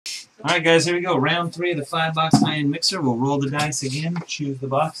Alright guys, here we go. Round 3 of the 5-box high-end mixer. We'll roll the dice again, choose the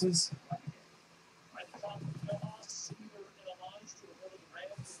boxes.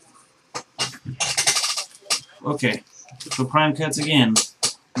 Okay, so prime cuts again.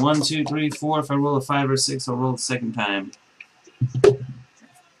 1, 2, 3, 4. If I roll a 5 or 6, I'll roll the second time.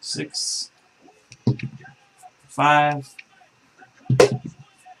 6, 5,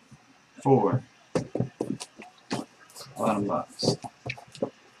 4. Bottom box.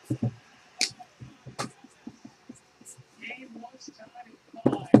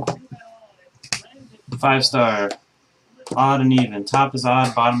 5-star. Odd and even. Top is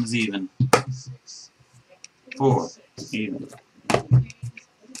odd, bottom is even. 4. Even.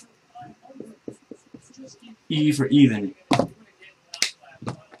 E for even.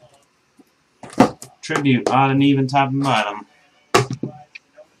 Tribute. Odd and even, top and bottom.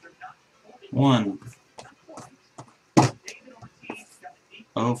 1.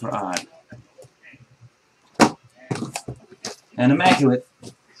 O for odd. And immaculate.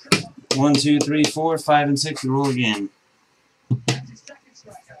 1, 2, 3, 4, 5, and 6. We roll again.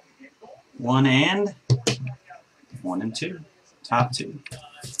 1 and 1 and 2. Top 2.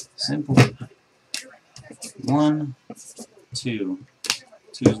 Simple. 1, 2.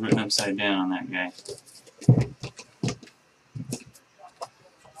 2 is written upside down on that guy.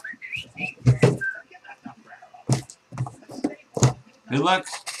 Good luck.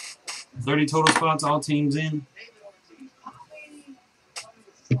 30 total spots, all teams in.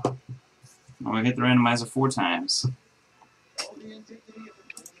 I'm going to hit the randomizer 4 times.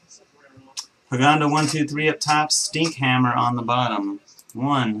 Paganda 1, 2, 3 up top, Stink Hammer on the bottom.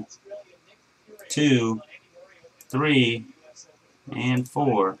 1, 2, 3, and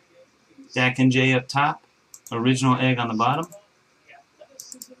 4. Dak and J up top, Original Egg on the bottom.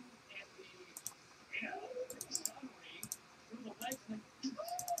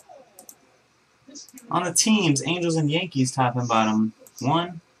 On the teams, Angels and Yankees top and bottom.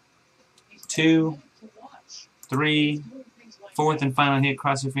 1, 2, 3, 4th and final hit.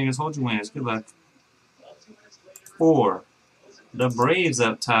 Cross your fingers, hold your winners. Good luck. 4. The Braves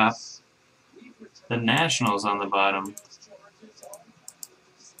up top. The Nationals on the bottom.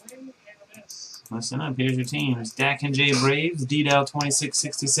 Listen up, here's your teams. Dak and J Braves, D-Dow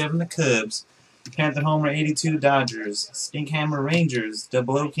 2667 the Cubs. Panther Homer 82 Dodgers. Stinkhammer Rangers,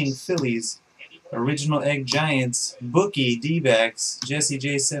 Double O King Phillies. Original Egg Giants, Bookie D-Backs, Jesse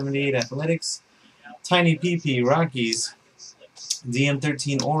J 78 Athletics. Tiny PP Rockies.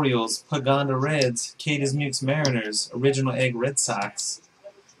 DM13 Orioles, Paganda Reds, Cadiz Mukes Mariners, Original Egg Red Sox,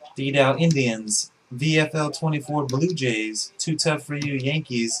 D-Dow Indians, VFL 24 Blue Jays, Too Tough for You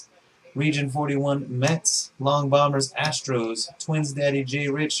Yankees, Region 41 Mets, Long Bombers Astros, Twins Daddy J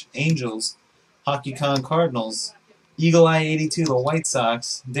Rich Angels, Hockey Con Cardinals, Eagle Eye 82 the White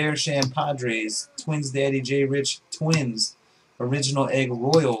Sox, Dare Sham Padres, Twins Daddy J Rich Twins, Original Egg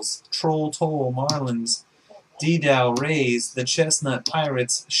Royals, Troll Toll Marlins, D-Dow Rays, the Chestnut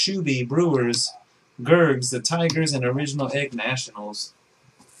Pirates, Shuby Brewers, Gergs, the Tigers, and Original Egg Nationals.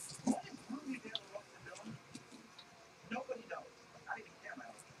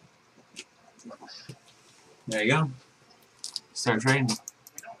 There you go. Start trading.